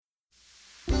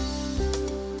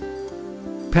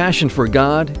passion for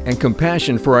God and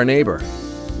compassion for our neighbor,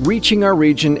 reaching our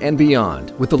region and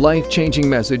beyond with the life-changing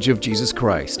message of Jesus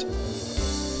Christ.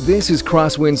 This is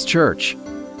Crosswinds Church,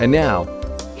 and now,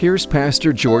 here's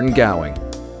Pastor Jordan Gowing.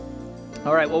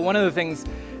 All right, well, one of the things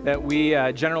that we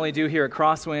generally do here at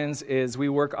Crosswinds is we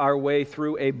work our way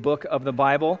through a book of the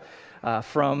Bible,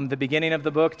 from the beginning of the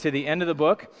book to the end of the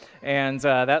book, and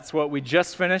that's what we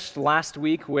just finished last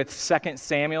week with 2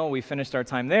 Samuel. We finished our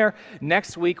time there.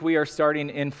 Next week, we are starting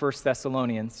in 1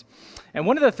 Thessalonians. And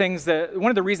one of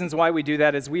the reasons why we do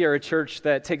that is we are a church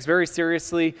that takes very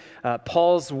seriously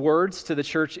Paul's words to the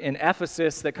church in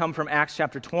Ephesus that come from Acts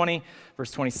chapter 20,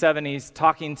 verse 27. He's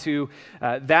talking to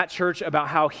that church about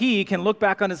how he can look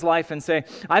back on his life and say,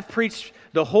 I've preached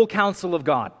the whole counsel of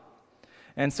God.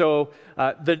 And so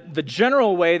the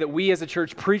general way that we as a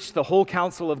church preach the whole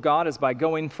counsel of God is by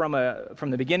going from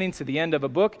the beginning to the end of a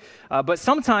book. But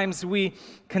sometimes we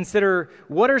consider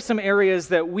what are some areas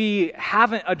that we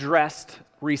haven't addressed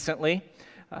recently,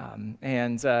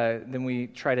 and then we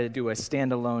try to do a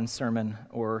standalone sermon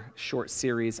or short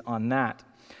series on that.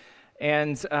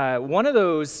 And one of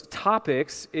those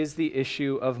topics is the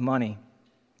issue of money.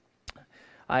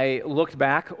 I looked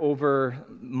back over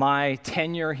my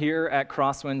tenure here at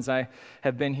Crosswinds. I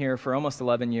have been here for almost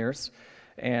 11 years,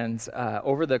 and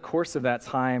over the course of that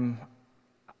time,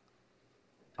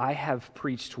 I have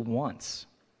preached once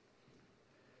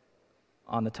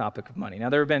on the topic of money. Now,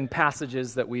 there have been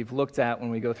passages that we've looked at when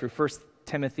we go through 1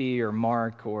 Timothy or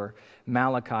Mark or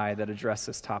Malachi that address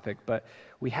this topic, but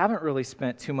we haven't really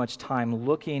spent too much time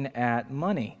looking at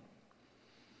money.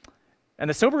 And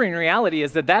the sobering reality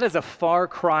is that is a far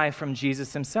cry from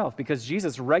Jesus himself, because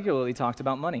Jesus regularly talked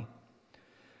about money.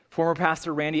 Former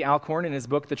pastor Randy Alcorn, in his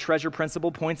book, The Treasure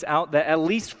Principle, points out that at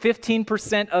least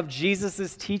 15% of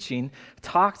Jesus' teaching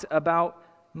talked about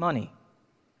money.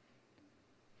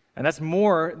 And that's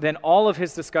more than all of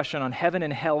his discussion on heaven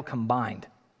and hell combined.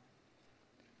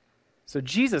 So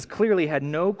Jesus clearly had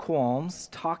no qualms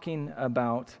talking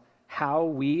about how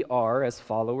we are, as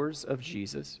followers of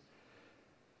Jesus,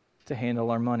 to handle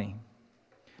our money.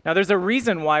 Now, there's a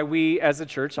reason why we as a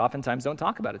church oftentimes don't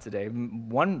talk about it today.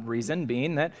 One reason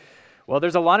being that, well,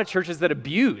 there's a lot of churches that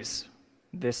abuse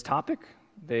this topic.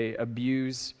 They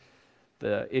abuse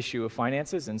the issue of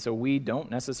finances, and so we don't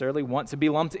necessarily want to be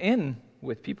lumped in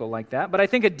with people like that. But I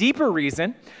think a deeper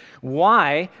reason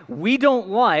why we don't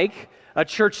like a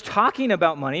church talking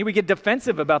about money, we get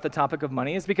defensive about the topic of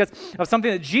money, is because of something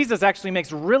that Jesus actually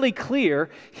makes really clear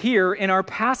here in our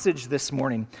passage this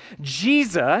morning.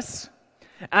 Jesus,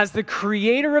 as the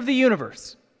creator of the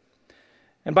universe,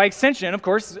 and by extension, of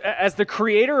course, as the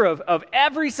creator of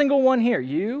every single one here,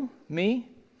 you, me,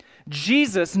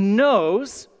 Jesus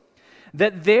knows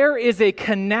that there is a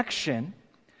connection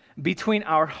between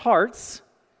our hearts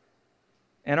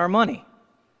and our money.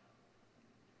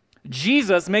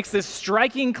 Jesus makes this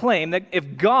striking claim that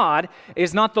if God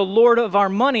is not the Lord of our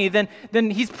money, then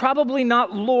he's probably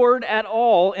not Lord at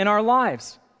all in our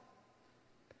lives.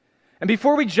 And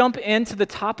before we jump into the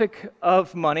topic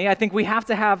of money, I think we have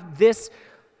to have this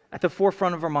at the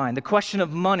forefront of our mind. The question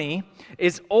of money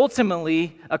is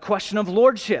ultimately a question of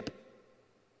lordship.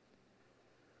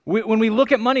 When we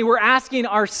look at money, we're asking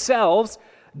ourselves,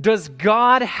 does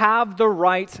God have the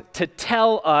right to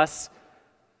tell us,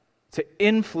 to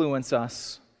influence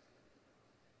us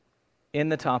in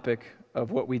the topic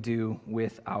of what we do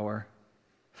with our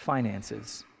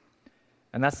finances?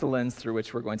 And that's the lens through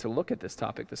which we're going to look at this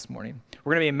topic this morning.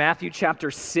 We're going to be in Matthew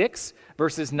chapter 6,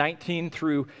 verses 19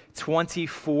 through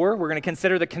 24. We're going to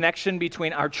consider the connection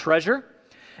between our treasure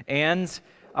and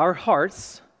our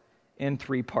hearts in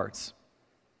three parts.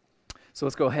 So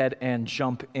let's go ahead and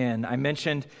jump in. I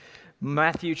mentioned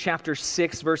Matthew chapter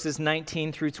 6, verses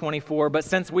 19 through 24. But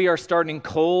since we are starting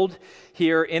cold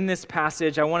here in this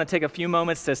passage, I want to take a few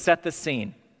moments to set the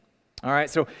scene. All right,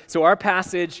 so our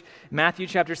passage, Matthew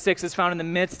chapter 6, is found in the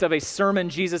midst of a sermon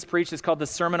Jesus preached. It's called the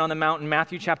Sermon on the Mount in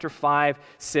Matthew chapter 5,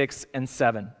 6, and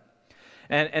 7.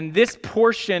 And this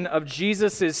portion of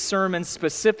Jesus' sermon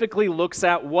specifically looks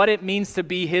at what it means to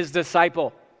be his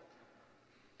disciple.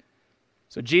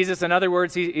 So Jesus, in other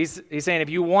words, he's saying, if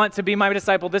you want to be my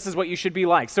disciple, this is what you should be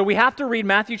like. So we have to read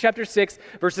Matthew chapter 6,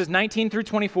 verses 19 through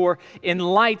 24, in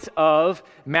light of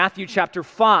Matthew chapter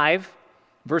 5,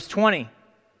 verse 20,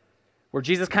 where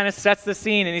Jesus kind of sets the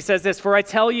scene, and he says this, "For I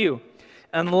tell you,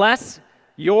 unless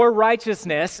your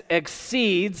righteousness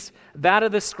exceeds that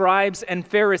of the scribes and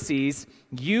Pharisees,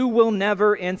 you will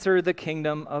never enter the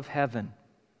kingdom of heaven."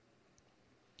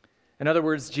 In other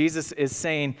words, Jesus is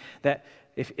saying that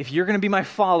if you're going to be my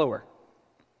follower,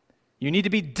 you need to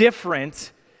be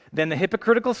different than the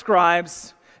hypocritical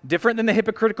scribes, different than the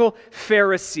hypocritical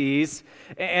Pharisees.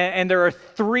 And there are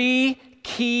three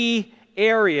key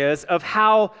areas of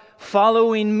how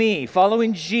following me,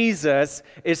 following Jesus,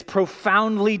 is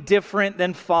profoundly different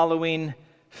than following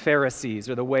Pharisees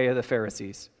or the way of the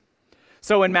Pharisees.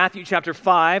 So in Matthew chapter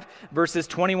 5, verses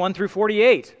 21 through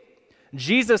 48,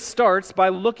 Jesus starts by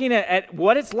looking at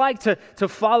what it's like to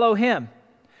follow him.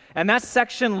 And that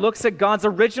section looks at God's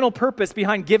original purpose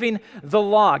behind giving the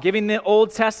law, giving the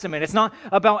Old Testament. It's not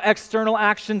about external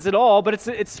actions at all, but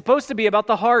it's supposed to be about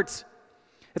the heart.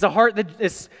 It's a heart that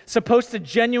is supposed to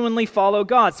genuinely follow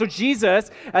God. So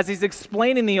Jesus, as he's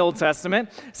explaining the Old Testament,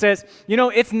 says,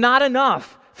 it's not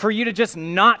enough for you to just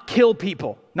not kill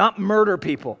people, not murder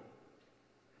people.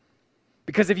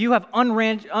 Because if you have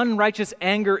unrighteous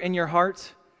anger in your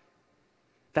heart,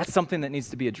 that's something that needs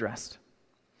to be addressed.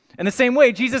 In the same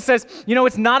way, Jesus says,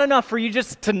 it's not enough for you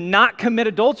just to not commit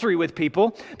adultery with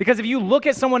people, because if you look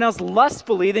at someone else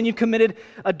lustfully, then you've committed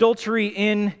adultery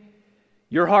in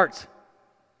your heart.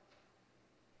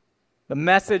 The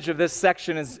message of this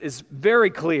section is very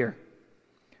clear.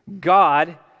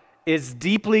 God is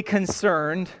deeply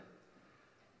concerned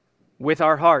with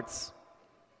our hearts.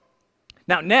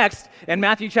 Now, next, in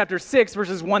Matthew chapter 6,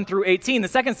 verses 1 through 18, the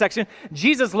second section,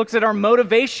 Jesus looks at our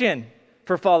motivation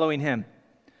for following him.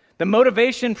 The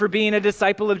motivation for being a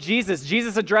disciple of Jesus.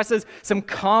 Jesus addresses some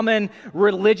common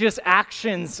religious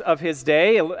actions of his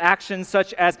day, actions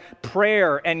such as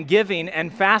prayer and giving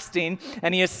and fasting.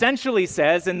 And he essentially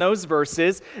says in those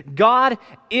verses, God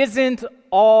isn't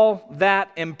all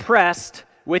that impressed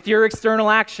with your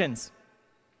external actions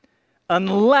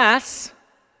unless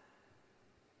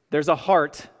there's a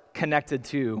heart connected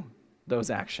to those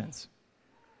actions.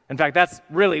 In fact, that's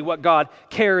really what God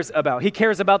cares about. He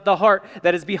cares about the heart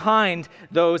that is behind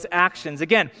those actions.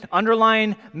 Again,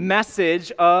 underlying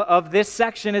message of this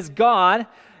section is God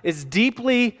is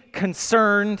deeply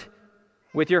concerned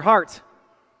with your heart.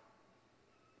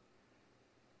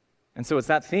 And so it's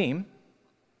that theme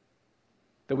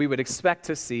that we would expect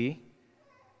to see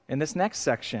in this next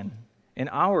section, in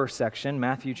our section,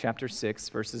 Matthew chapter 6,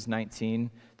 verses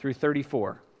 19 through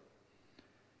 34.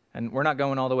 And we're not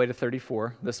going all the way to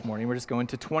 34 this morning. We're just going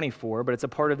to 24, but it's a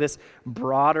part of this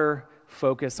broader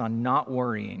focus on not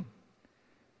worrying.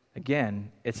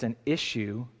 Again, it's an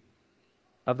issue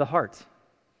of the heart.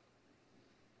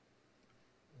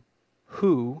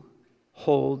 Who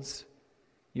holds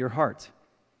your heart?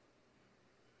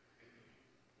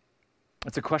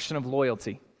 It's a question of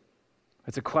loyalty.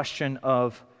 It's a question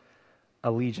of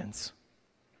allegiance.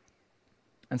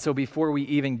 And so before we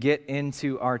even get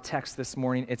into our text this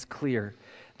morning, it's clear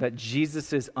that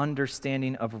Jesus'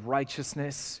 understanding of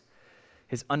righteousness,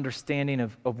 his understanding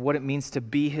of what it means to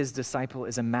be his disciple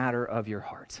is a matter of your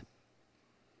heart.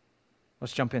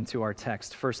 Let's jump into our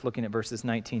text, first looking at verses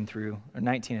 19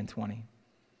 and 20.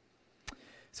 It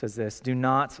says this, "Do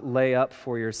not lay up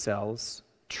for yourselves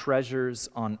treasures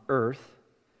on earth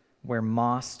where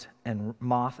moth and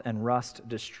rust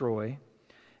destroy,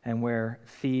 and where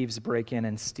thieves break in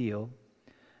and steal,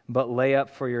 but lay up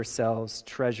for yourselves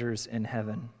treasures in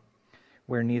heaven,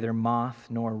 where neither moth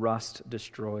nor rust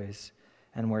destroys,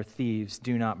 and where thieves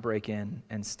do not break in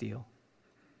and steal."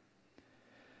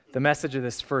 The message of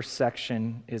this first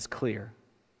section is clear,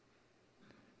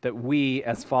 that we,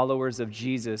 as followers of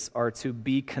Jesus, are to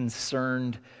be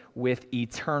concerned with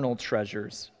eternal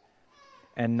treasures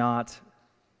and not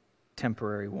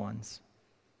temporary ones.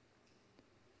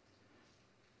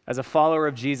 As a follower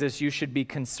of Jesus, you should be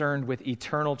concerned with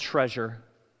eternal treasure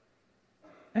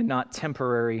and not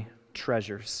temporary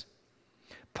treasures.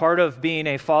 Part of being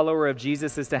a follower of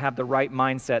Jesus is to have the right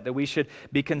mindset, that we should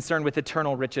be concerned with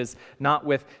eternal riches, not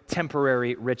with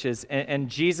temporary riches. And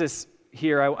Jesus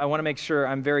here, I want to make sure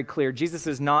I'm very clear. Jesus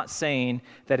is not saying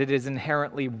that it is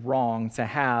inherently wrong to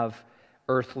have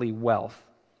earthly wealth.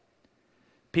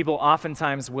 People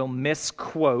oftentimes will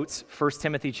misquote 1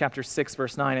 Timothy chapter 6,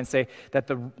 verse 9 and say that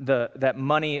that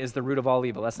money is the root of all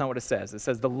evil. That's not what it says. It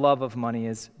says the love of money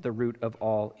is the root of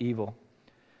all evil.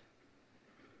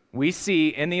 We see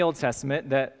in the Old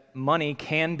Testament that money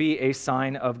can be a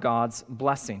sign of God's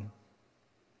blessing.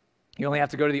 You only have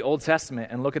to go to the Old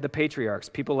Testament and look at the patriarchs,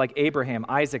 people like Abraham,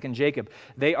 Isaac, and Jacob.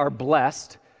 They are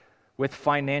blessed with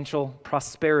financial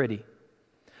prosperity.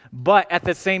 But at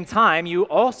the same time, you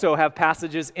also have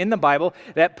passages in the Bible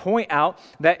that point out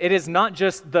that it is not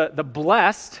just the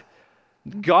blessed,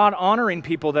 God-honoring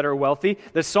people that are wealthy.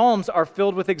 The Psalms are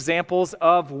filled with examples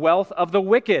of wealth of the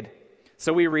wicked.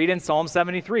 So we read in Psalm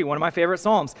 73, one of my favorite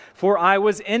Psalms, "For I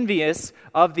was envious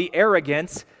of the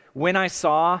arrogant when I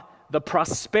saw the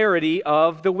prosperity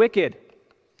of the wicked."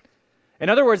 In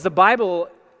other words, the Bible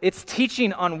its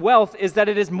teaching on wealth is that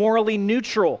it is morally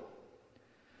neutral.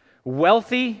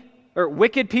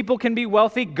 Wicked people can be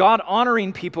wealthy,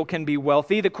 God-honoring people can be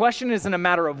wealthy. The question isn't a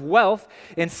matter of wealth.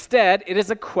 Instead, it is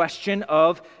a question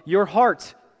of your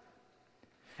heart.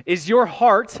 Is your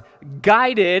heart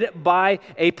guided by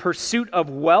a pursuit of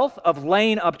wealth, of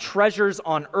laying up treasures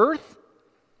on earth?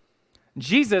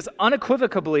 Jesus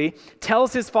unequivocally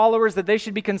tells his followers that they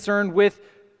should be concerned with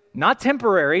not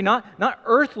temporary, not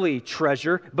earthly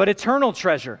treasure, but eternal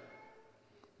treasure.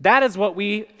 That is what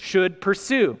we should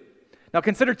pursue. Now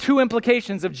consider two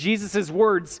implications of Jesus'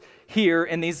 words here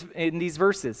in these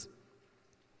verses.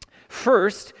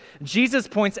 First, Jesus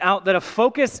points out that a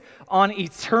focus on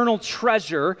eternal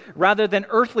treasure rather than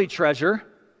earthly treasure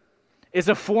is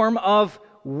a form of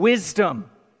wisdom.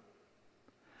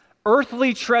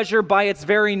 Earthly treasure by its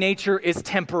very nature is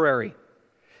temporary.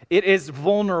 It is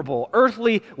vulnerable.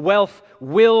 Earthly wealth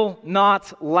will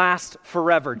not last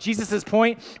forever. Jesus'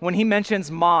 point when he mentions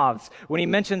moths, when he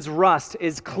mentions rust,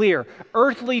 is clear.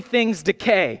 Earthly things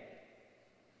decay.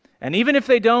 And even if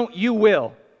they don't, you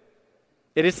will.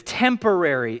 It is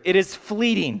temporary. It is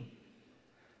fleeting.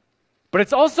 But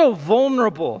it's also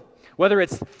vulnerable. Whether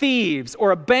it's thieves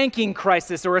or a banking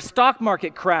crisis or a stock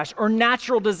market crash or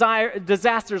natural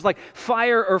disasters like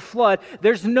fire or flood,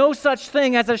 there's no such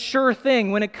thing as a sure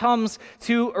thing when it comes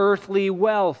to earthly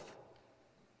wealth.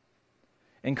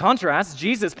 In contrast,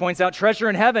 Jesus points out treasure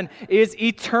in heaven is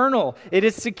eternal. It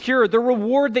is secure. The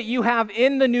reward that you have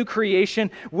in the new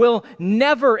creation will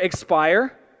never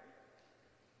expire,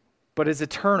 but is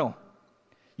eternal.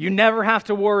 You never have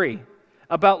to worry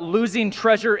about losing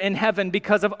treasure in heaven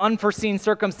because of unforeseen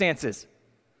circumstances.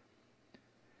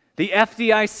 The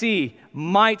FDIC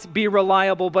might be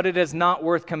reliable, but it is not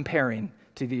worth comparing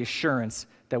to the assurance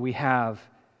that we have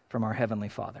from our Heavenly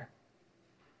Father.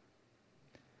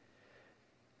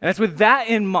 And it's with that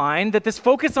in mind that this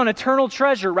focus on eternal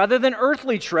treasure rather than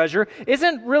earthly treasure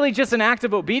isn't really just an act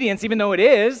of obedience, even though it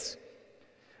is,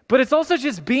 but it's also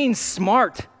just being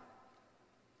smart.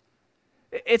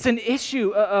 It's an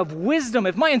issue of wisdom.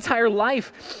 If my entire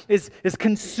life is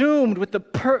consumed with the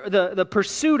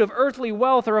pursuit of earthly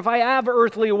wealth, or if I have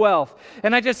earthly wealth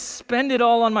and I just spend it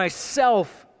all on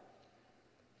myself,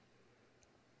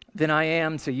 then I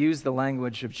am, to use the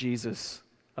language of Jesus,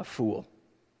 a fool.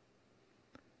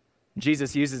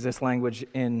 Jesus uses this language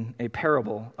in a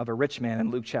parable of a rich man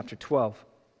in Luke chapter 12.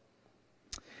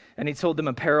 And he told them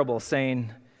a parable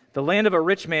saying, "The land of a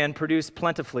rich man produced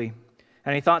plentifully.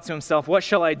 And he thought to himself, 'What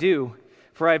shall I do?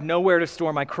 For I have nowhere to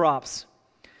store my crops.'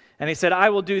 And he said,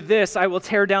 'I will do this. I will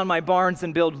tear down my barns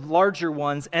and build larger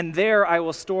ones, and there I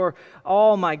will store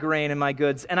all my grain and my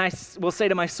goods. And I will say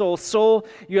to my soul, Soul,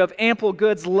 you have ample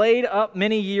goods laid up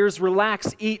many years.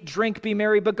 Relax, eat, drink, be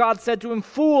merry.' But God said to him,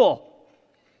 'Fool,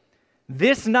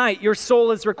 this night your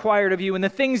soul is required of you, and the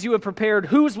things you have prepared,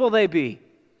 whose will they be?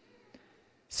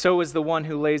 So is the one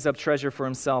who lays up treasure for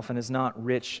himself and is not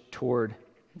rich toward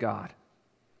God.'"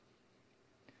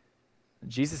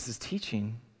 Jesus'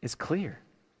 teaching is clear.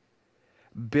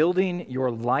 Building your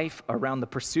life around the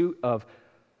pursuit of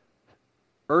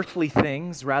earthly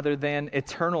things rather than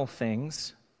eternal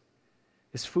things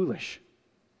is foolish.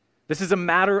 This is a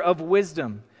matter of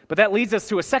wisdom. But that leads us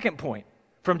to a second point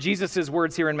from Jesus'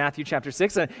 words here in Matthew chapter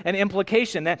 6, an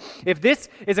implication that if this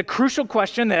is a crucial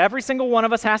question that every single one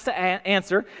of us has to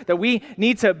answer, that we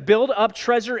need to build up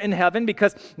treasure in heaven,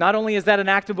 because not only is that an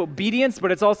act of obedience,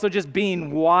 but it's also just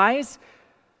being wise.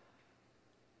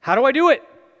 How do I do it?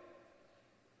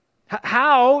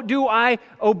 How do I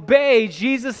obey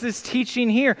Jesus' teaching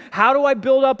here? How do I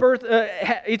build up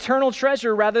eternal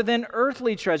treasure rather than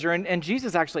earthly treasure? And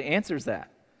Jesus actually answers that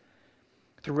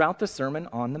throughout the Sermon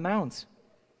on the Mount.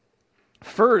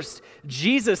 First,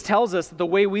 Jesus tells us that the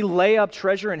way we lay up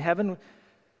treasure in heaven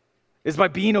is by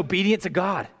being obedient to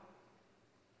God,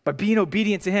 by being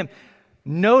obedient to Him.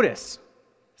 Notice,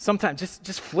 sometimes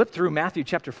just flip through Matthew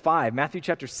chapter 5, Matthew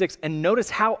chapter 6, and notice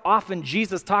how often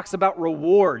Jesus talks about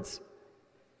rewards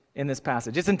in this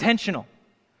passage. It's intentional,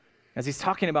 as he's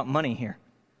talking about money here.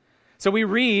 So we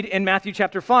read in Matthew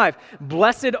chapter 5,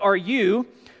 "Blessed are you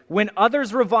when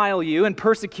others revile you and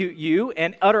persecute you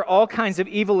and utter all kinds of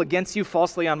evil against you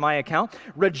falsely on my account.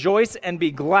 Rejoice and be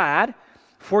glad,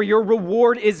 for your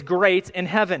reward is great in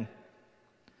heaven.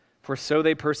 For so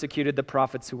they persecuted the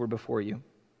prophets who were before you."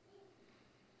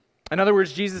 In other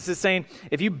words, Jesus is saying,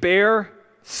 if you bear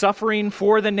suffering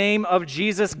for the name of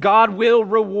Jesus, God will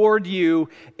reward you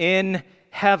in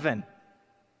heaven.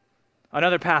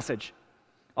 Another passage,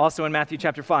 also in Matthew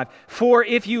chapter 5. "For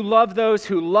if you love those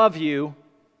who love you,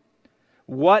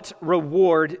 what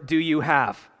reward do you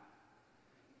have?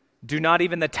 Do not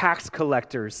even the tax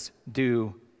collectors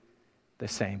do the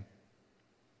same?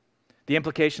 The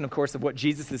implication, of course, of what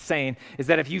Jesus is saying is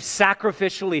that if you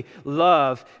sacrificially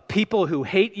love people who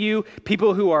hate you,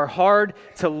 people who are hard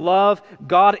to love,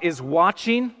 God is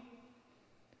watching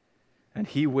and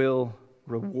he will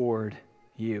reward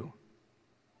you.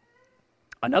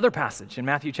 Another passage in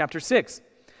Matthew chapter 6.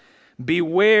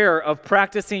 Beware of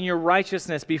practicing your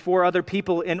righteousness before other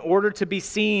people in order to be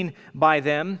seen by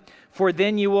them, for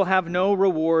then you will have no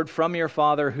reward from your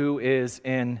Father who is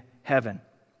in heaven.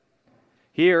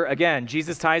 Here, again,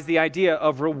 Jesus ties the idea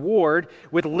of reward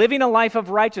with living a life of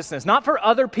righteousness, not for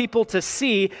other people to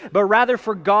see, but rather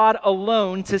for God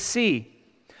alone to see.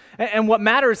 And what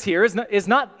matters here is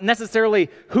not necessarily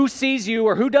who sees you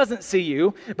or who doesn't see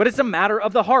you, but it's a matter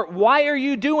of the heart. Why are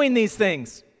you doing these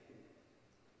things?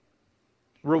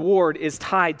 Reward is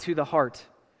tied to the heart.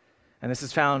 And this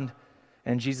is found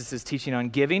in Jesus' teaching on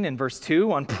giving in verse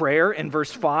 2, on prayer in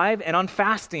verse 5, and on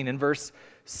fasting in verse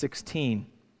 16.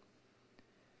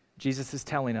 Jesus is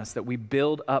telling us that we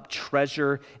build up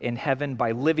treasure in heaven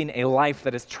by living a life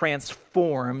that is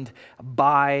transformed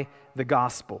by the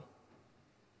gospel.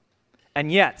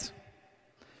 And yet,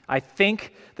 I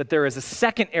think that there is a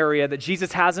second area that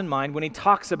Jesus has in mind when he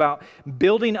talks about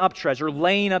building up treasure,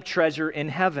 laying up treasure in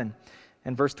heaven.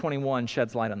 And verse 21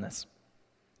 sheds light on this.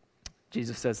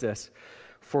 Jesus says this,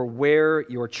 "For where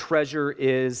your treasure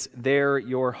is, there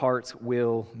your heart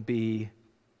will be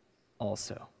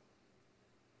also."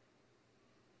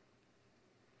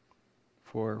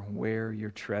 For where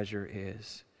your treasure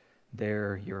is,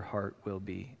 there your heart will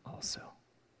be also.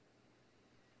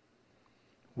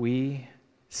 We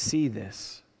see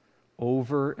this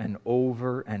over and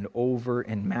over and over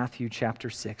in Matthew chapter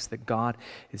 6, that God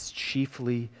is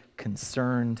chiefly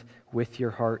concerned with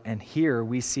your heart. And here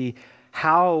we see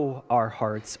how our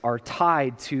hearts are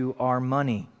tied to our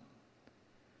money.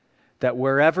 That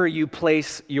wherever you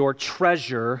place your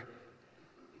treasure,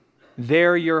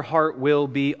 there your heart will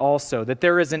be also. That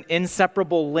there is an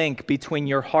inseparable link between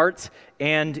your heart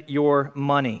and your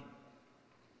money.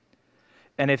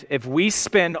 And if we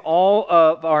spend all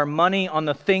of our money on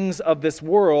the things of this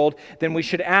world, then we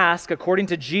should ask, according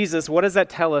to Jesus, what does that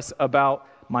tell us about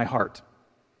my heart?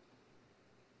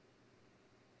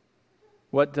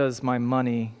 What does my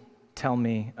money tell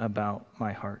me about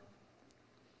my heart?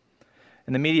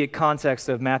 In the immediate context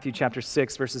of Matthew chapter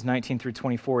 6, verses 19 through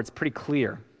 24, it's pretty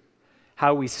clear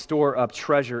how we store up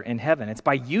treasure in heaven. It's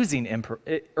by using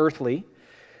earthly,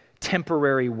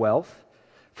 temporary wealth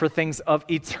for things of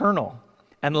eternal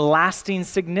and lasting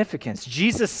significance.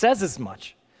 Jesus says as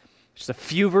much. Just a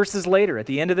few verses later, at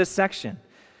the end of this section,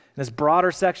 in this broader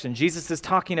section, Jesus is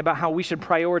talking about how we should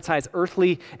prioritize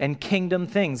earthly and kingdom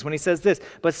things when he says this,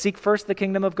 "But seek first the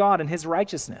kingdom of God and his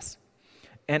righteousness,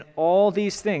 and all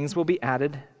these things will be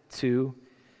added to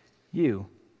you."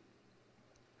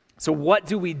 So what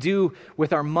do we do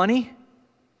with our money?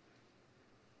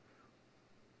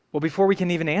 Well, before we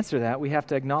can even answer that, we have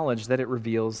to acknowledge that it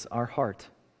reveals our heart.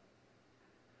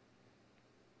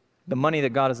 The money that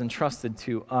God has entrusted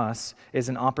to us is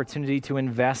an opportunity to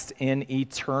invest in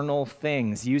eternal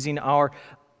things, using our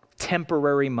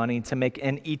temporary money to make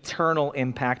an eternal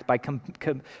impact by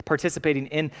participating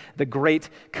in the Great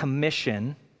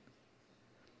Commission.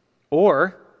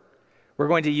 Or we're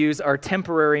going to use our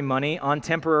temporary money on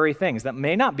temporary things. That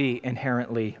may not be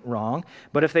inherently wrong,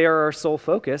 but if they are our sole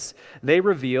focus, they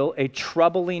reveal a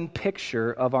troubling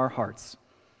picture of our hearts.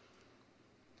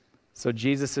 So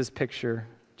Jesus' picture,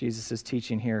 Jesus'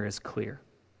 teaching here is clear.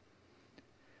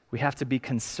 We have to be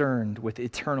concerned with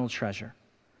eternal treasure,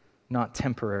 not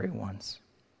temporary ones.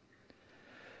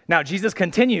 Now, Jesus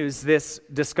continues this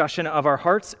discussion of our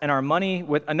hearts and our money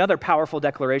with another powerful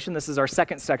declaration. This is our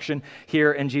second section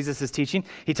here in Jesus' teaching.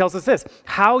 He tells us this: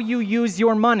 how you use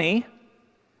your money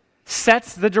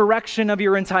sets the direction of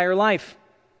your entire life.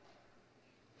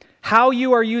 How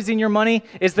you are using your money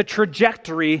is the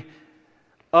trajectory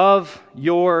of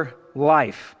your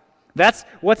life. That's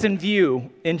what's in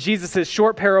view in Jesus'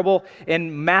 short parable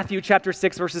in Matthew chapter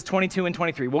 6, verses 22 and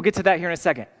 23. We'll get to that here in a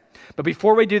second. But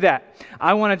before we do that,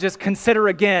 I want to just consider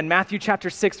again Matthew chapter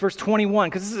 6, verse 21,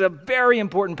 because this is a very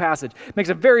important passage. It makes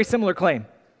a very similar claim.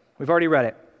 We've already read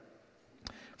it.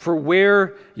 For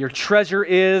where your treasure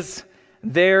is,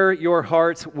 there your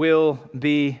heart will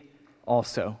be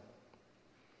also.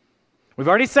 We've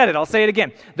already said it. I'll say it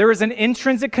again. There is an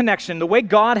intrinsic connection. The way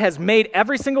God has made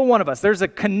every single one of us, there's a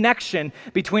connection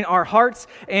between our hearts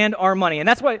and our money. And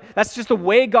that's just the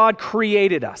way God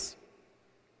created us.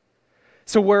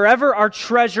 So wherever our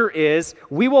treasure is,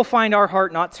 we will find our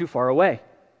heart not too far away.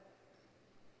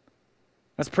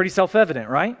 That's pretty self-evident,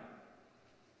 right?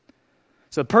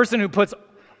 So the person who puts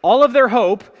all of their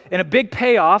hope in a big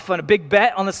payoff on a big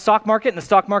bet on the stock market, and the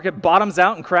stock market bottoms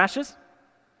out and crashes.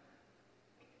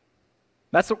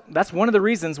 That's one of the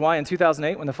reasons why in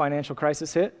 2008, when the financial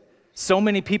crisis hit, so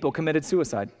many people committed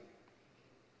suicide.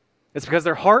 It's because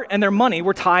their heart and their money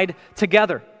were tied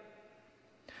together.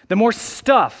 The more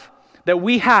stuff that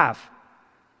we have,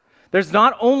 there's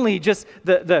not only just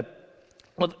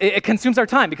it consumes our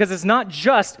time, because it's not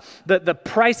just the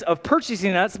price of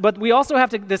purchasing us, but we also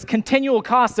have this continual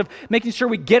cost of making sure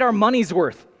we get our money's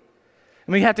worth.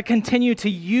 And we have to continue to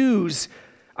use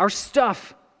our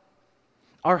stuff.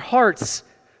 Our hearts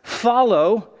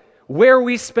follow where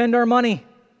we spend our money.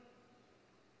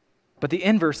 But the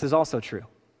inverse is also true.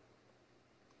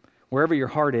 Wherever your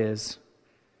heart is,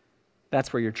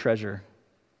 that's where your treasure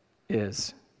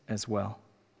is as well.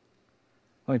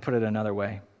 Let me put it another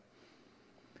way.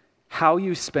 How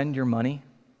you spend your money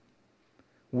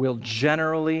will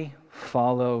generally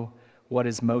follow what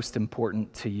is most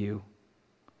important to you.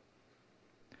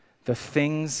 The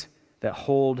things that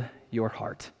hold your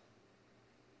heart.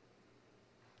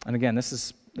 And again, this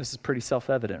is pretty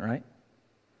self-evident, right?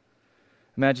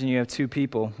 Imagine you have two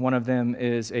people. One of them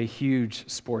is a huge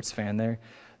sports fan.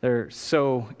 They're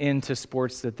so into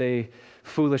sports that they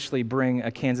foolishly bring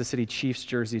a Kansas City Chiefs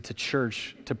jersey to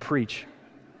church to preach.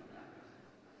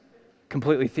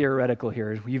 Completely theoretical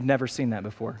here. You've never seen that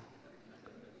before.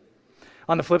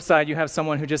 On the flip side, you have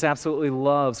someone who just absolutely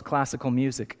loves classical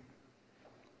music.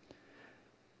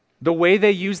 The way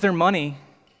they use their money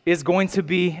is going to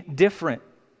be different.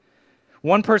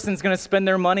 One person's going to spend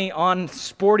their money on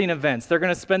sporting events. They're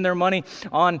going to spend their money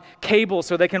on cable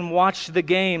so they can watch the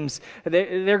games.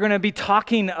 They're going to be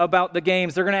talking about the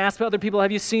games. They're going to ask other people,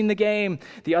 have you seen the game?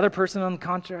 The other person, on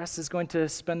contrast, is going to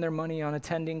spend their money on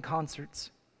attending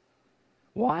concerts.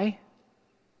 Why?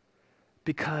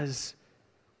 Because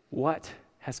what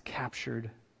has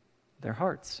captured their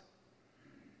hearts?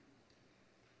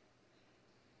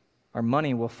 Our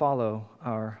money will follow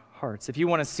our hearts. If you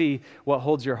want to see what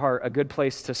holds your heart, a good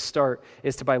place to start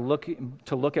is to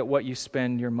look at what you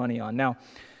spend your money on. Now,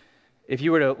 if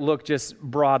you were to look just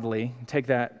broadly, take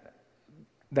that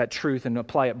truth and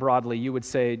apply it broadly, you would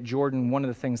say, Jordan, one of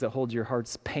the things that holds your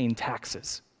heart's paying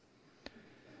taxes.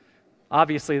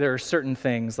 Obviously, there are certain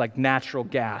things like natural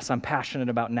gas. I'm passionate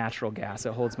about natural gas.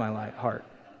 It holds my heart.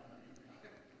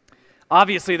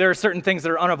 Obviously, there are certain things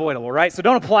that are unavoidable, right? So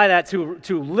don't apply that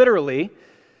to literally.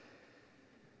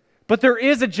 But there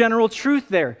is a general truth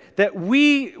there that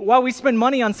while we spend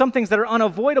money on some things that are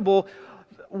unavoidable,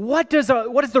 what does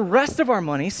the rest of our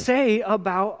money say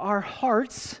about our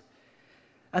hearts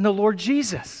and the Lord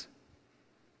Jesus?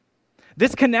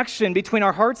 This connection between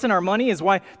our hearts and our money is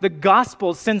why the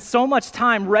Gospels spend so much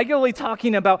time regularly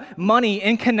talking about money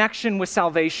in connection with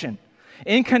salvation,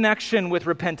 in connection with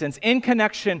repentance, in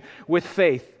connection with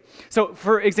faith. So,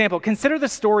 for example, consider the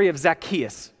story of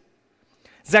Zacchaeus.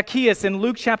 Zacchaeus in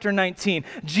Luke chapter 19,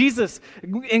 Jesus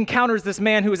encounters this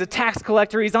man who is a tax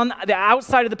collector. He's on the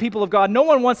outside of the people of God. No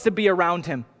one wants to be around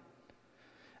him.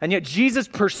 And yet Jesus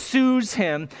pursues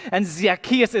him, and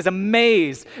Zacchaeus is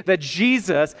amazed that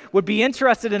Jesus would be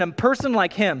interested in a person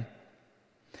like him.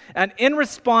 And in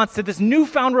response to this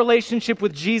newfound relationship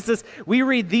with Jesus, we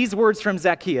read these words from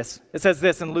Zacchaeus. It says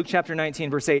this in Luke chapter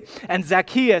 19, verse 8. And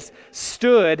Zacchaeus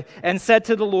stood and said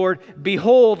to the Lord,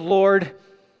 Behold, Lord,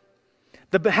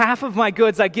 the half of my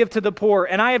goods I give to the poor,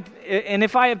 and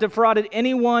if I have defrauded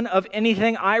anyone of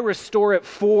anything, I restore it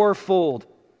fourfold.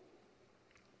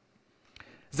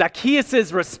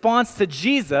 Zacchaeus' response to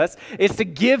Jesus is to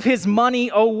give his money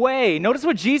away. Notice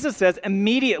what Jesus says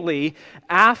immediately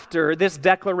after this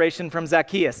declaration from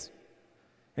Zacchaeus.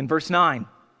 In verse 9,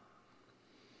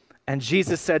 and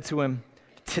Jesus said to him,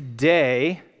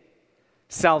 Today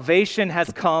salvation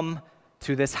has come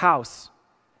to this house,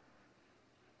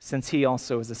 since he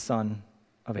also is a son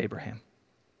of Abraham.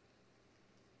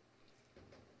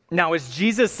 Now, is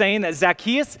Jesus saying that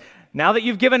Zacchaeus, now that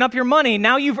you've given up your money,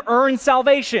 now you've earned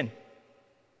salvation?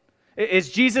 Is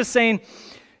Jesus saying,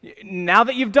 now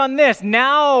that you've done this,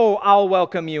 now I'll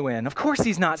welcome you in? Of course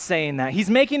he's not saying that. He's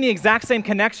making the exact same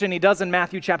connection he does in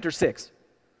Matthew chapter 6.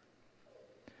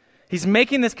 He's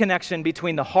making this connection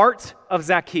between the heart of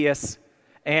Zacchaeus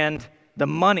and the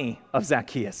money of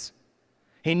Zacchaeus.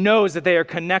 He knows that they are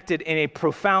connected in a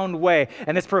profound way.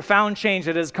 And this profound change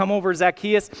that has come over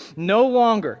Zacchaeus, no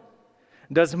longer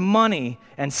does money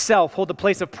and self hold the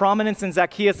place of prominence in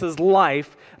Zacchaeus'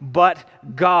 life, but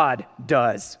God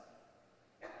does.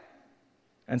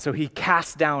 And so he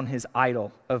casts down his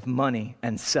idol of money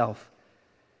and self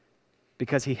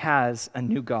because he has a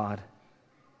new God,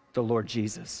 the Lord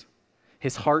Jesus.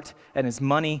 His heart and his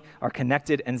money are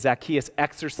connected, and Zacchaeus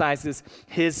exercises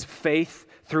his faith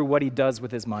through what he does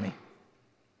with his money.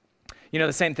 You know,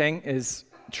 the same thing is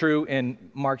true in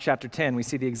Mark chapter 10. We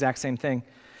see the exact same thing.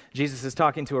 Jesus is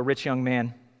talking to a rich young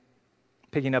man,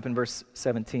 picking up in verse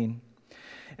 17.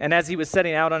 And as he was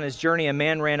setting out on his journey, a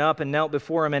man ran up and knelt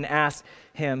before him and asked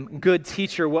him, "Good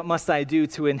teacher, what must I do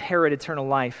to inherit eternal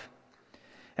life?"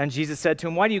 And Jesus said to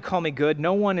him, "Why do you call me good?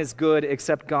 No one is good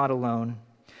except God alone.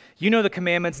 You know the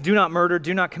commandments: do not murder,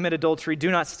 do not commit adultery,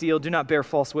 do not steal, do not bear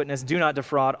false witness, do not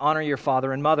defraud, honor your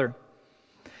father and mother."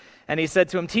 And he said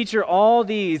to him, "Teacher, all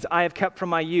these I have kept from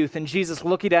my youth." And Jesus,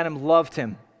 looking at him, loved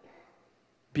him.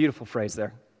 Beautiful phrase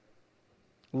there.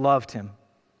 Loved him.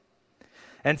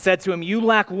 And said to him, "You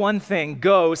lack one thing.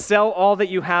 Go, sell all that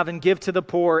you have and give to the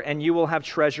poor, and you will have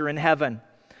treasure in heaven.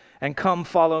 And come,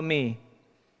 follow me."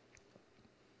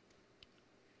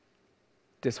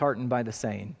 Disheartened by the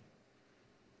saying,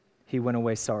 he went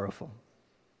away sorrowful,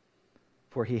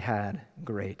 for he had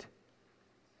great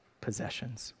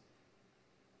possessions.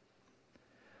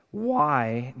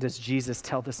 Why does Jesus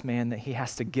tell this man that he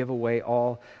has to give away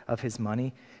all of his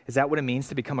money? Is that what it means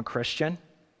to become a Christian?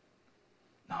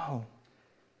 No.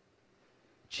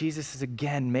 Jesus is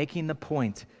again making the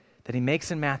point that he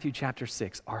makes in Matthew chapter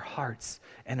 6. Our hearts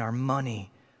and our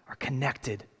money are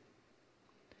connected.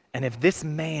 And if this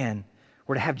man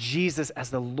were to have Jesus as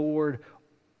the Lord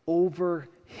over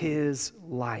his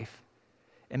life,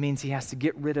 it means he has to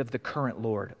get rid of the current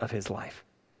Lord of his life.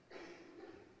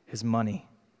 His money,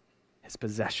 his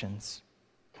possessions,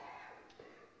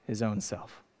 his own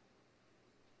self.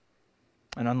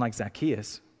 And unlike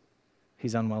Zacchaeus,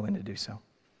 he's unwilling to do so.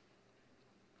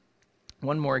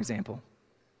 One more example.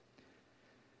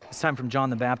 This time from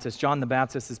John the Baptist. John the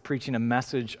Baptist is preaching a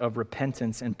message of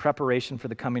repentance in preparation for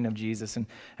the coming of Jesus.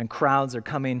 And crowds are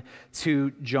coming to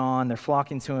John. They're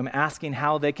flocking to him, asking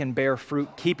how they can bear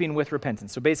fruit, keeping with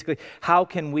repentance. So basically, how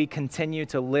can we continue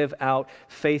to live out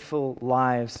faithful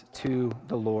lives to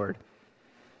the Lord?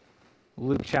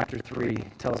 Luke chapter 3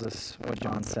 tells us what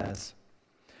John says.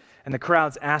 And the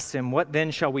crowds asked him, "What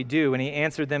then shall we do?" And he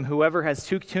answered them, "Whoever has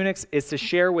 2 tunics is to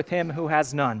share with him who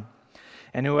has none.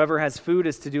 And whoever has food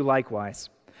is to do likewise."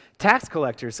 Tax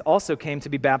collectors also came to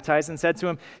be baptized and said to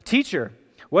him, "Teacher,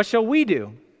 what shall we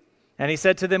do?" And he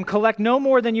said to them, "Collect no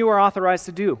more than you are authorized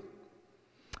to do."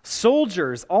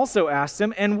 Soldiers also asked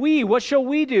him, "And we, what shall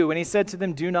we do?" And he said to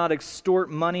them, "Do not extort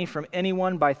money from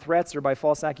anyone by threats or by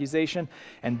false accusation,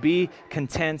 and be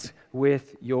content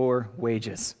with your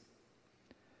wages."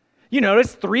 You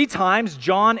notice 3 times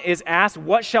John is asked,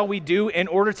 what shall we do in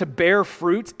order to bear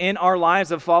fruit in our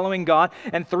lives of following God?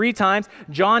 And 3 times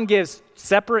John gives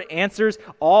separate answers,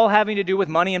 all having to do with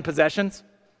money and possessions.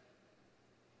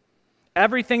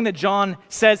 Everything that John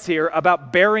says here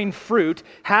about bearing fruit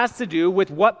has to do with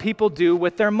what people do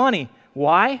with their money.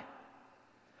 Why?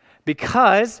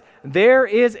 Because there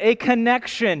is a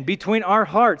connection between our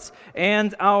hearts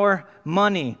and our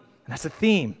money. And that's a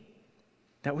theme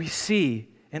that we see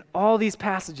in all these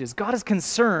passages. God is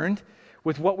concerned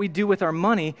with what we do with our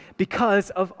money because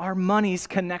of our money's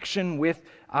connection with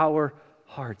our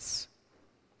hearts.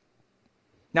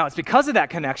 Now, it's because of that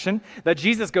connection that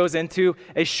Jesus goes into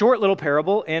a short little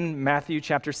parable in Matthew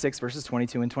chapter 6, verses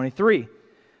 22 and 23,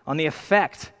 on the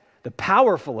effect, the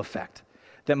powerful effect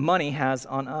that money has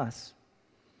on us.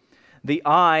 The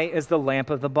eye is the lamp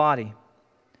of the body.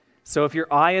 So if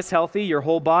your eye is healthy, your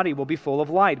whole body will be full of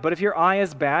light. But if your eye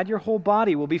is bad, your whole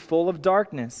body will be full of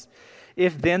darkness.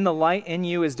 If then the light in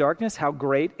you is darkness, how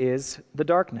great is the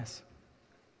darkness?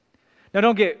 Now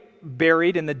don't get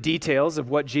buried in the details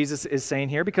of what Jesus is saying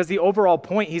here, because the overall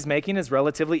point he's making is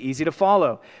relatively easy to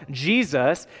follow.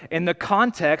 Jesus, in the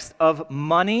context of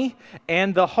money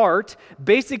and the heart,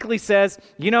 basically says,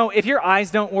 if your eyes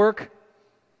don't work,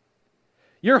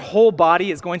 your whole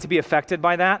body is going to be affected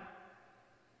by that.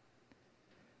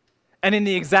 And in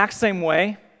the exact same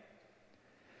way,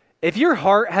 if your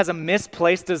heart has a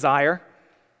misplaced desire,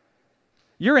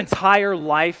 your entire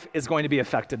life is going to be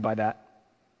affected by that.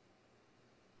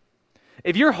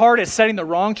 If your heart is setting the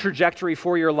wrong trajectory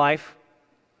for your life,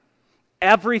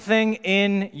 everything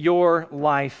in your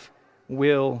life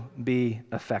will be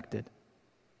affected.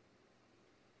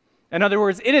 In other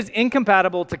words, it is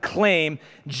incompatible to claim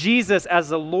Jesus as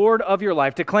the Lord of your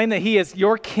life, to claim that he is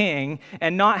your king,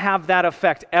 and not have that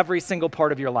affect every single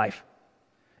part of your life,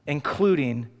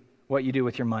 including what you do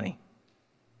with your money.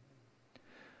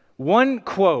 One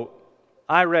quote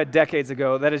I read decades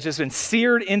ago that has just been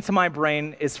seared into my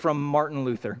brain is from Martin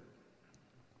Luther.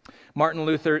 Martin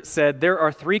Luther said, "There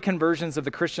are 3 conversions of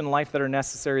the Christian life that are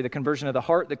necessary: the conversion of the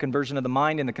heart, the conversion of the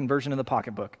mind, and the conversion of the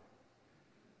pocketbook."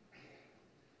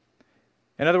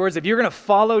 In other words, if you're going to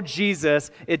follow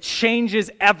Jesus, it changes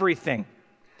everything.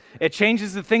 It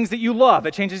changes the things that you love.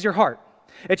 It changes your heart.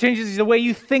 It changes the way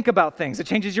you think about things. It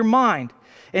changes your mind.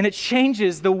 And it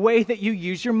changes the way that you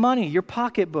use your money, your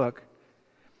pocketbook.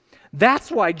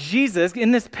 That's why Jesus,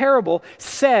 in this parable,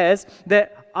 says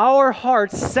that our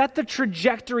hearts set the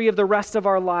trajectory of the rest of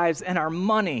our lives, and our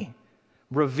money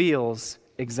reveals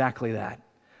exactly that.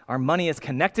 Our money is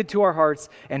connected to our hearts,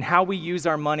 and how we use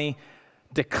our money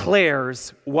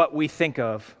declares what we think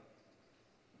of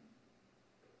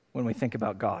when we think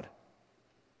about God.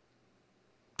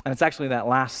 And it's actually that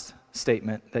last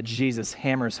statement that Jesus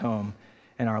hammers home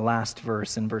in our last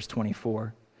verse, in verse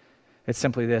 24. It's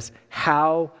simply this: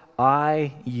 how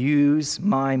I use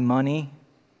my money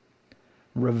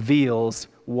reveals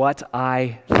what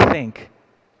I think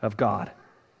of God.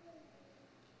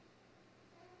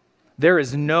 There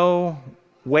is no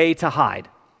way to hide,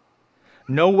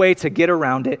 no way to get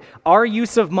around it. Our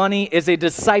use of money is a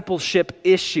discipleship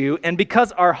issue, and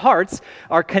because our hearts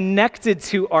are connected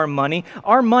to our money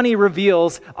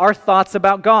reveals our thoughts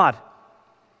about God.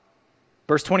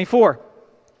 Verse 24,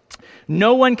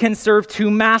 no one can serve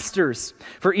two masters,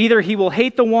 for either he will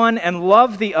hate the one and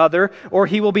love the other, or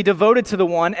he will be devoted to the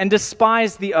one and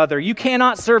despise the other. You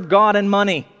cannot serve God and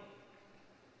money.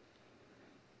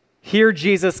 Here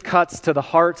Jesus cuts to the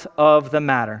heart of the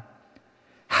matter.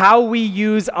 How we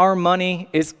use our money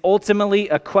is ultimately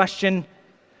a question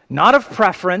not of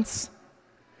preference,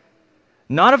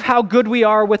 not of how good we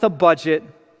are with a budget,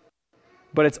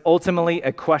 but it's ultimately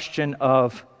a question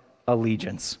of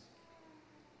allegiance.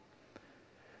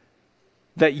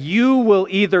 That you will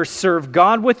either serve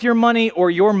God with your money, or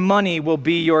your money will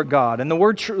be your God. And the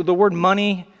word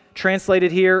money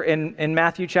translated here in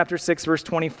Matthew chapter 6, verse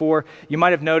 24, you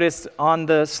might have noticed on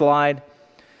the slide,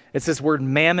 it's this word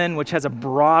mammon, which has a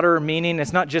broader meaning.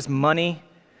 It's not just money,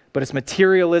 but it's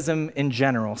materialism in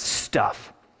general,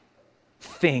 stuff,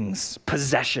 things,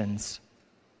 possessions.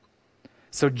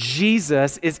 So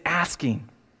Jesus is asking,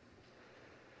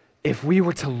 if we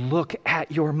were to look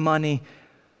at your money,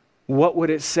 what would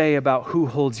it say about who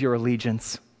holds your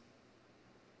allegiance?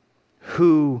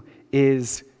 Who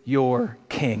is your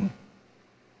king?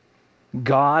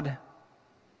 God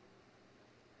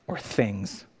or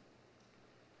things?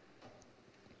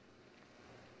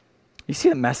 You see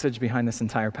the message behind this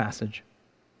entire passage?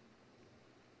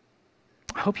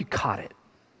 I hope you caught it.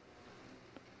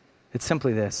 It's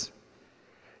simply this: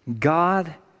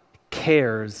 God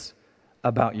cares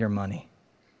about your money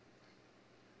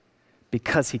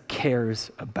because he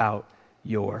cares about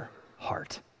your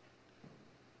heart.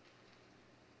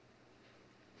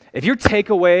 If your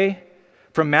takeaway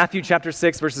from Matthew chapter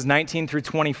 6, verses 19 through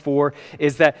 24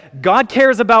 is that God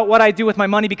cares about what I do with my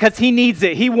money because he needs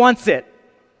it, he wants it.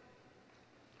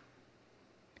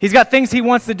 He's got things he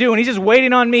wants to do, and he's just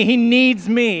waiting on me. He needs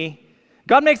me.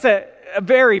 God makes it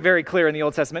very, very clear in the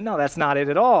Old Testament. No, that's not it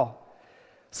at all.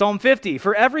 Psalm 50,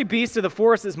 for every beast of the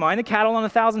forest is mine, the cattle on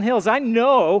 1,000 hills. I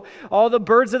know all the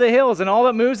birds of the hills, and all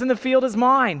that moves in the field is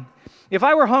mine. If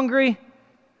I were hungry,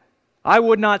 I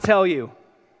would not tell you,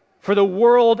 for the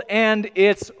world and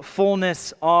its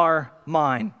fullness are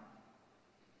mine.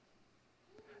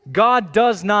 God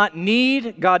does not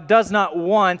need, God does not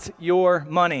want your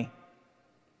money.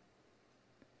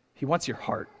 He wants your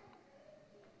heart.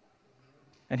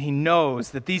 And he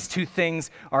knows that these two things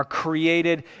are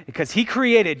created because he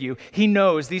created you. He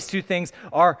knows these two things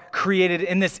are created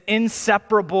in this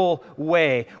inseparable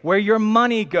way. Where your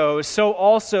money goes, so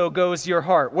also goes your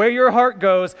heart. Where your heart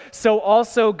goes, so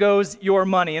also goes your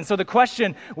money. And so the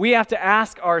question we have to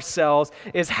ask ourselves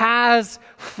is, has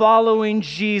following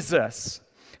Jesus,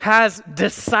 has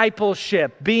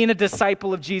discipleship, being a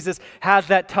disciple of Jesus, has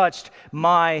that touched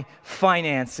my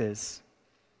finances?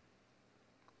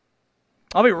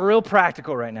 I'll be real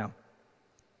practical right now.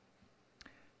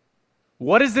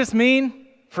 What does this mean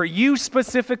for you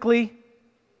specifically?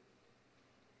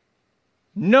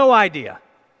 No idea.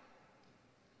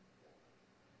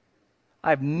 I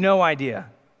have no idea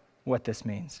what this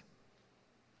means.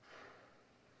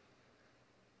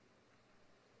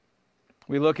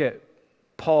 We look at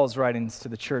Paul's writings to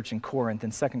the church in Corinth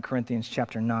in 2 Corinthians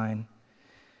chapter 9,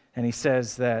 and he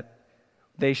says that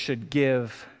they should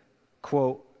give,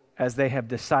 quote, as they have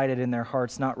decided in their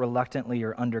hearts, not reluctantly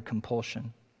or under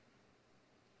compulsion.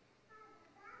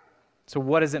 So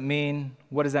what does it mean?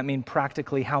 What does that mean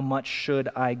practically? How much should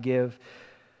I give?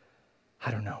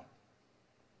 I don't know.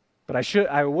 But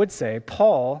I would say,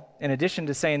 Paul, in addition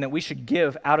to saying that we should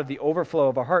give out of the overflow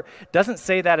of our heart, doesn't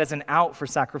say that as an out for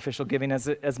sacrificial giving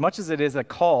as much as it is a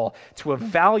call to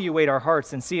evaluate our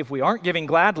hearts and see if we aren't giving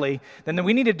gladly, then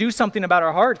we need to do something about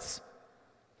our hearts.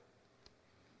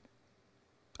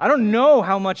 I don't know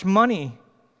how much money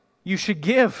you should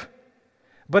give.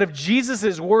 But if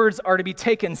Jesus' words are to be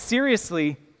taken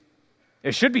seriously,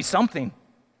 it should be something.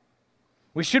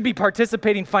 We should be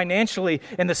participating financially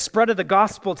in the spread of the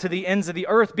gospel to the ends of the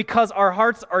earth because our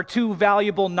hearts are too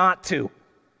valuable not to.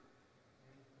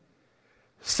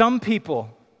 Some people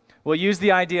will use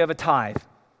the idea of a tithe,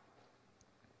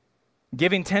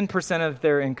 giving 10% of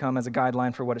their income as a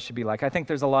guideline for what it should be like. I think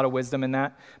there's a lot of wisdom in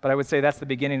that, but I would say that's the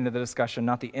beginning of the discussion,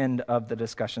 not the end of the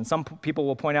discussion. Some people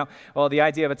will point out, well, the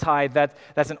idea of a tithe,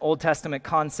 that's an Old Testament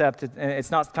concept, and it's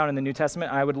not found in the New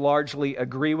Testament. I would largely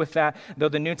agree with that, though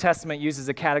the New Testament uses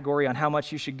a category on how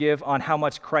much you should give, on how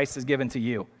much Christ has given to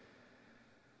you.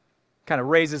 Kind of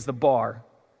raises the bar.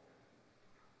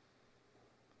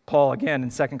 Paul, again, in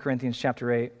 2 Corinthians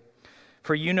chapter 8,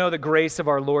 "For you know the grace of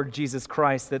our Lord Jesus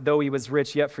Christ, that though he was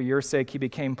rich, yet for your sake he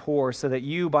became poor, so that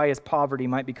you by his poverty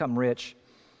might become rich.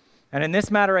 And in this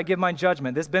matter I give my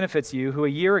judgment. This benefits you, who a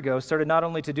year ago started not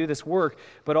only to do this work,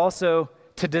 but also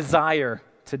to desire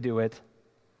to do it."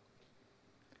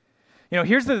 You know,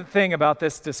 here's the thing about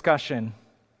this discussion.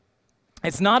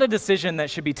 It's not a decision that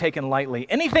should be taken lightly.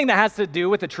 Anything that has to do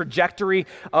with the trajectory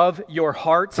of your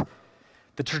heart,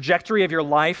 the trajectory of your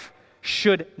life,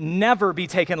 should never be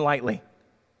taken lightly.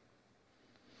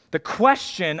 The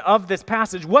question of this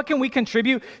passage, what can we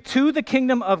contribute to the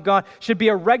kingdom of God, should be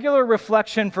a regular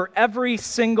reflection for every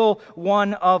single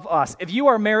one of us. If you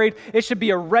are married, it should be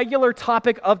a regular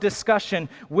topic of discussion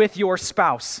with your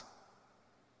spouse.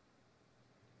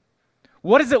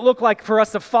 What does it look like for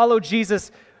us to follow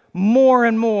Jesus more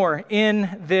and more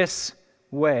in this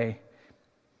way?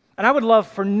 And I would love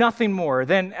for nothing more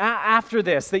than after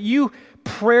this, that you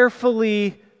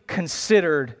prayerfully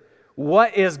considered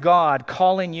what is God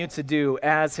calling you to do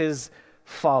as his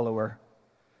follower.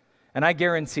 And I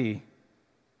guarantee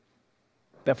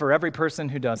that for every person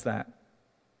who does that,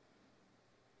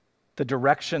 the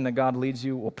direction that God leads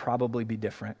you will probably be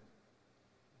different.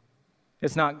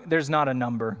 There's not a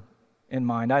number in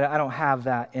mind. I don't have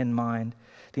that in mind.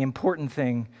 The important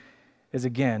thing is,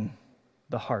 again,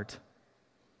 the heart.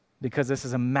 Because this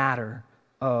is a matter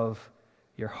of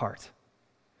your heart.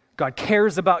 God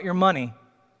cares about your money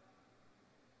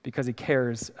because he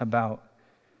cares about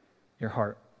your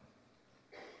heart.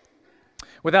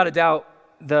 Without a doubt,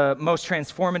 the most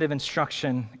transformative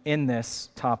instruction in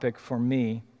this topic for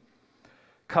me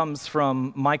comes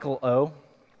from Michael O.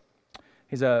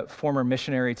 He's a former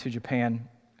missionary to Japan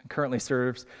and currently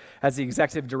serves as the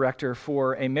executive director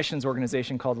for a missions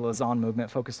organization called the Lausanne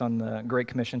Movement, focused on the Great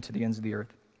Commission to the ends of the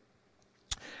earth.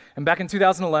 And back in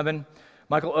 2011,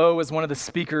 Michael O. was one of the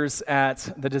speakers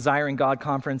at the Desiring God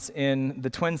conference in the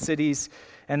Twin Cities,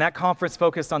 and that conference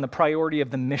focused on the priority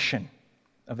of the mission,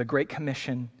 of the Great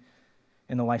Commission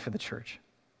in the life of the church.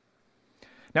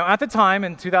 Now, at the time,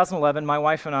 in 2011, my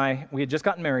wife and I, we had just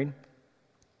gotten married,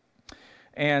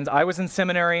 and I was in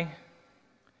seminary,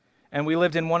 and we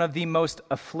lived in one of the most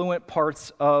affluent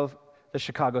parts of the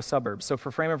Chicago suburbs. So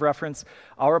for frame of reference,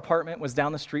 our apartment was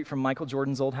down the street from Michael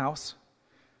Jordan's old house.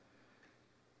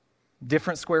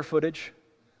 Different square footage,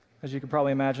 as you could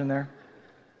probably imagine there.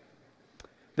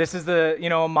 This is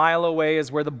a mile away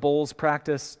is where the Bulls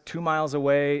practice. 2 miles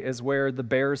away is where the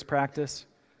Bears practice.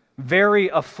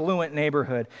 Very affluent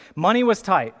neighborhood. Money was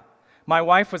tight. My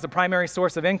wife was the primary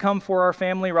source of income for our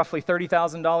family, roughly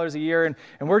 $30,000 a year, and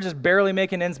we're just barely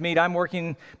making ends meet. I'm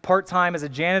working part-time as a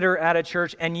janitor at a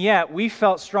church, and yet we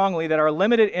felt strongly that our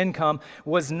limited income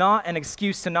was not an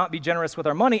excuse to not be generous with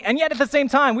our money, and yet at the same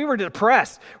time, we were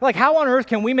depressed. We're like, how on earth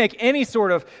can we make any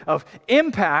sort of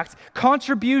impact,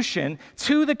 contribution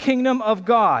to the kingdom of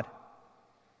God?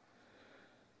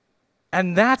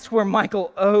 And that's where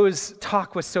Michael O.'s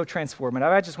talk was so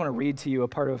transformative. I just want to read to you a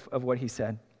part of what he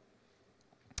said.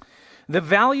 The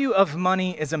value of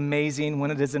money is amazing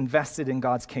when it is invested in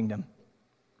God's kingdom.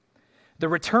 The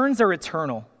returns are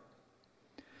eternal.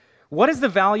 What is the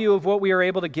value of what we are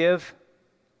able to give?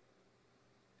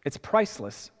 It's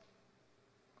priceless.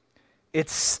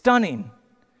 It's stunning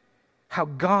how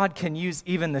God can use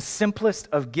even the simplest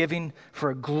of giving for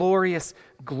a glorious,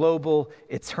 global,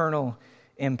 eternal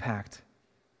impact.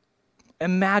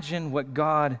 Imagine what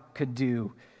God could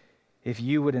do if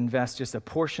you would invest just a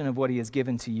portion of what he has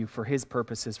given to you for his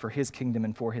purposes, for his kingdom,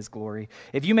 and for his glory.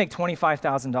 If you make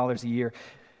 $25,000 a year,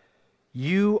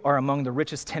 you are among the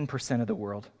richest 10% of the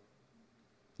world.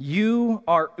 You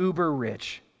are uber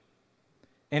rich.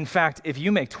 In fact, if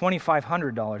you make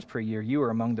 $2,500 per year, you are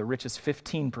among the richest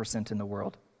 15% in the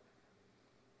world.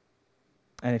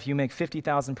 And if you make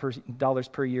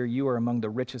 $50,000 per year, you are among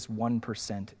the richest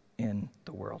 1% in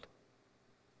the world.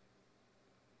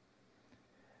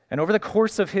 And over the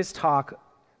course of his talk,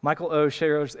 Michael O.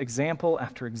 shares example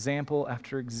after example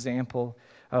after example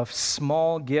of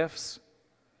small gifts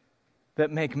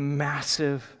that make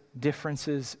massive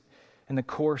differences in the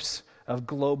course of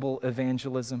global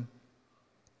evangelism.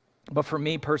 But for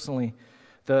me personally,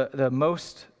 the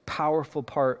most powerful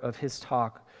part of his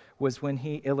talk was when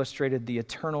he illustrated the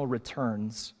eternal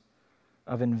returns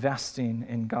of investing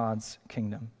in God's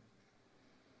kingdom.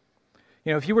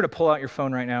 You know, if you were to pull out your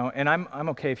phone right now, and I'm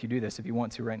okay if you do this if you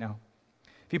want to right now.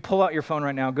 If you pull out your phone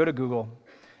right now, go to Google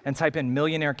and type in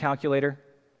millionaire calculator,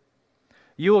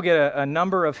 you will get a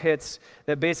number of hits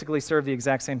that basically serve the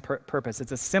exact same purpose.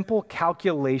 It's a simple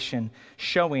calculation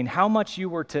showing how much you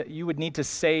would need to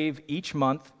save each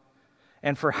month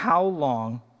and for how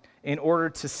long in order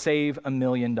to save $1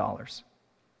 million.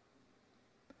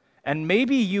 And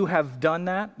maybe you have done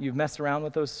that. You've messed around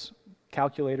with those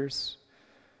calculators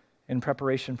in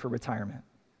preparation for retirement.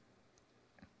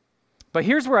 But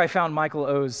here's where I found Michael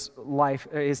O's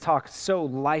his talk so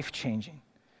life-changing.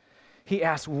 He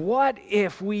asked, what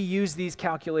if we use these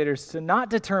calculators to not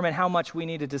determine how much we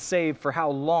needed to save for how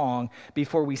long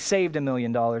before we saved $1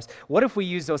 million? What if we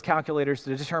use those calculators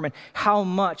to determine how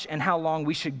much and how long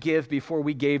we should give before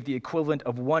we gave the equivalent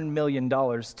of $1 million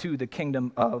to the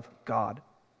kingdom of God?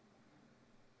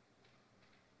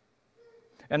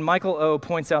 And Michael O.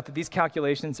 points out that these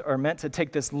calculations are meant to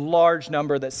take this large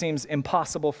number that seems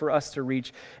impossible for us to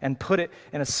reach and put it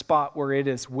in a spot where it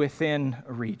is within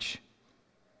reach.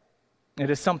 It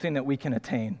is something that we can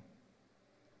attain.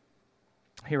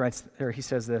 He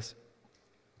says this: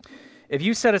 if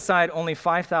you set aside only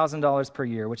 $5,000 per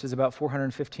year, which is about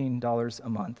 $415 a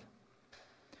month,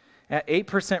 at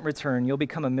 8% return, you'll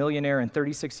become a millionaire in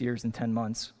 36 years and 10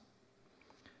 months.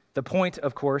 The point,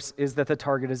 of course, is that the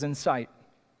target is in sight.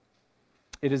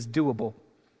 It is doable.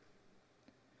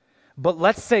 But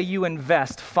let's say you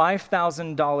invest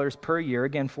 $5,000 per year,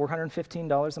 again,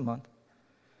 $415 a month,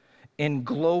 in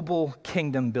global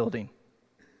kingdom building.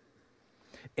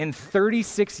 In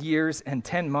 36 years and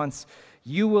 10 months,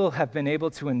 you will have been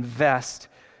able to invest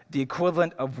the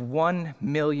equivalent of $1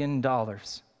 million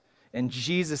in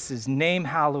Jesus'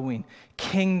 name-hallowing,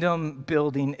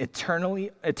 kingdom-building,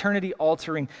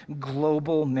 eternity-altering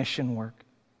global mission work.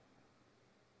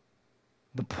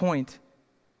 The point,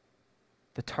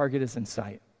 the target is in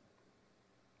sight.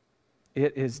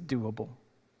 It is doable.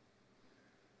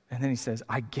 And then he says,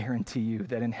 I guarantee you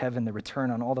that in heaven, the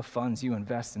return on all the funds you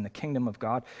invest in the kingdom of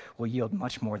God will yield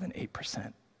much more than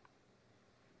 8%.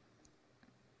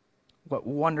 What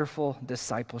wonderful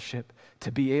discipleship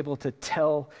to be able to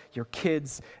tell your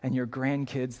kids and your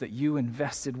grandkids that you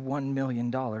invested $1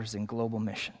 million in global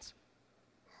missions.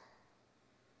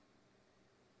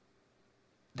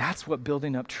 That's what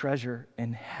building up treasure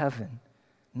in heaven,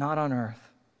 not on earth,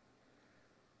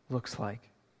 looks like.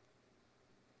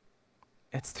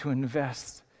 It's to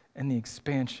invest in the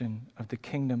expansion of the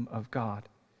kingdom of God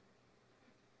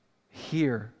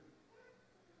here,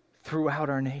 throughout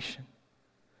our nation,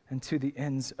 and to the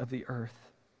ends of the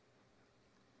earth.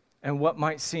 And what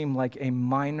might seem like a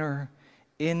minor,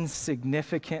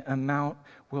 insignificant amount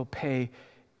will pay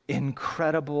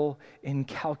incredible,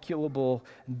 incalculable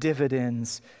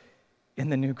dividends in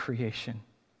the new creation.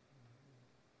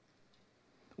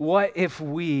 What if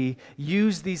we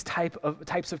use these types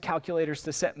of calculators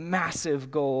to set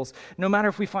massive goals, no matter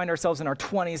if we find ourselves in our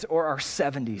 20s or our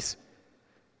 70s?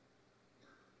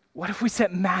 What if we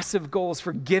set massive goals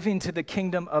for giving to the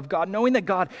kingdom of God, knowing that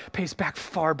God pays back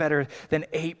far better than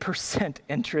 8%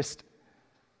 interest?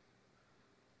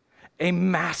 A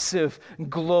massive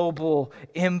global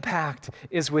impact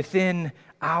is within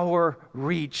our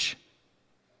reach.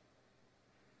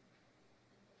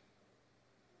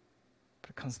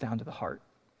 But it comes down to the heart.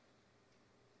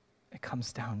 It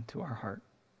comes down to our heart.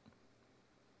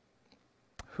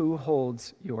 Who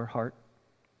holds your heart?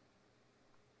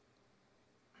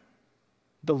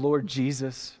 The Lord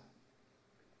Jesus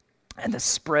and the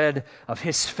spread of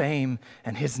his fame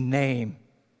and his name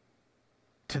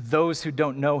to those who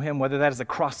don't know him, whether that is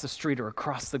across the street or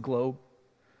across the globe?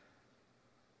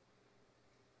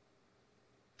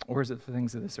 Or is it the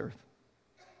things of this earth?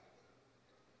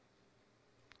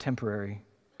 Temporary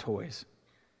toys.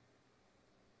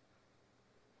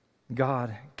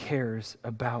 God cares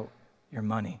about your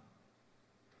money,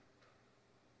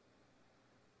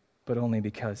 but only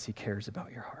because he cares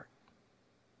about your heart.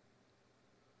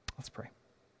 Let's pray.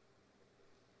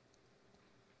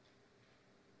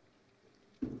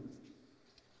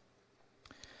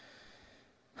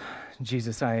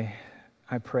 Jesus, I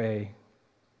pray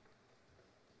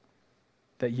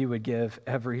that you would give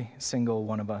every single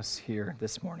one of us here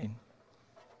this morning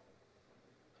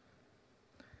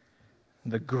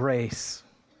the grace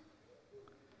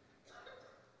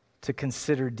to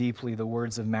consider deeply the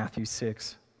words of Matthew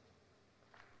 6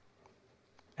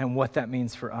 and what that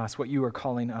means for us, what you are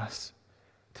calling us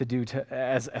to do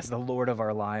as the Lord of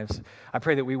our lives. I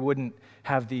pray that we wouldn't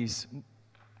have these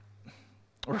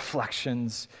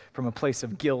reflections from a place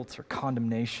of guilt or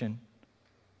condemnation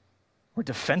or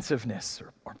defensiveness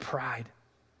or pride,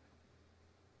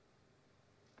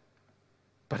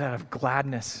 but out of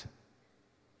gladness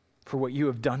for what you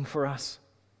have done for us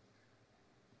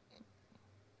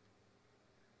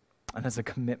and as a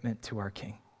commitment to our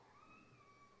King.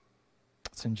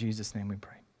 It's in Jesus' name we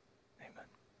pray.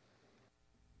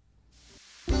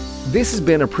 This has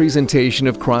been a presentation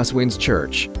of Crosswinds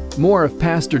Church. More of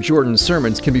Pastor Jordan's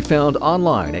sermons can be found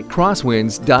online at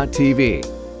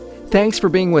crosswinds.tv. Thanks for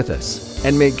being with us,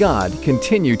 and may God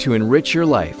continue to enrich your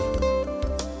life.